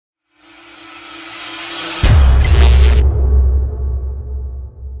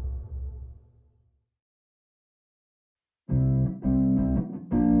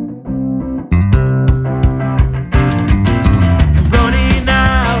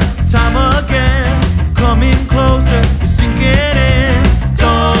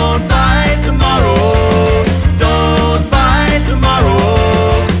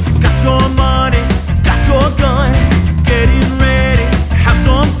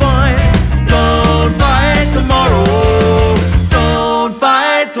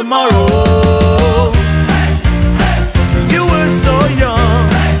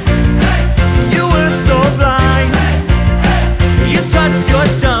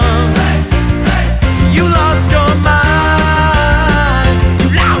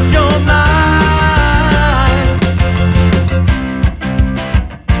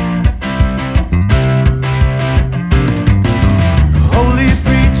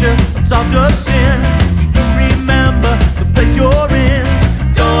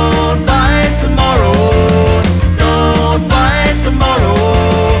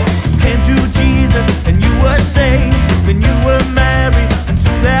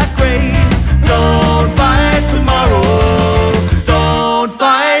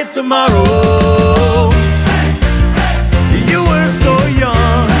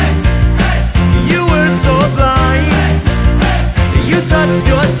touched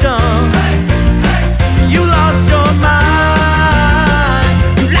your tongue, you lost your mind.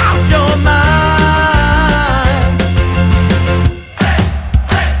 You lost your mind.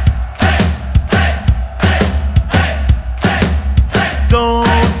 Don't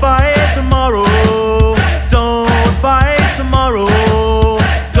fight tomorrow. Don't fight tomorrow.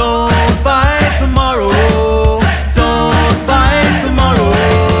 Don't fight tomorrow. Don't fight tomorrow.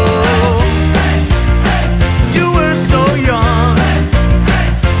 You were so young.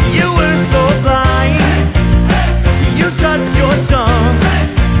 You were so blind. You touched your tongue.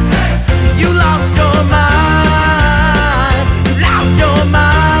 You lost your mind. You lost your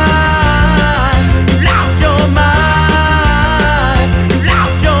mind. You lost your mind. You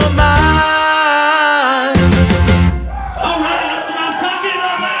lost your mind. All right, that's what I'm talking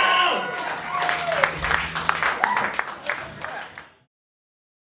about.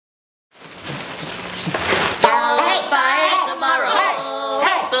 Don't fight tomorrow.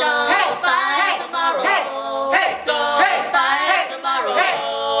 Don't fight tomorrow. Don't fight tomorrow.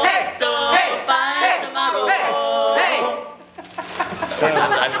 Don't fight tomorrow.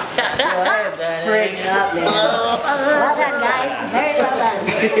 Break it up, man. Well done, guys. Very well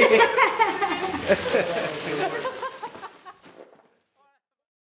done.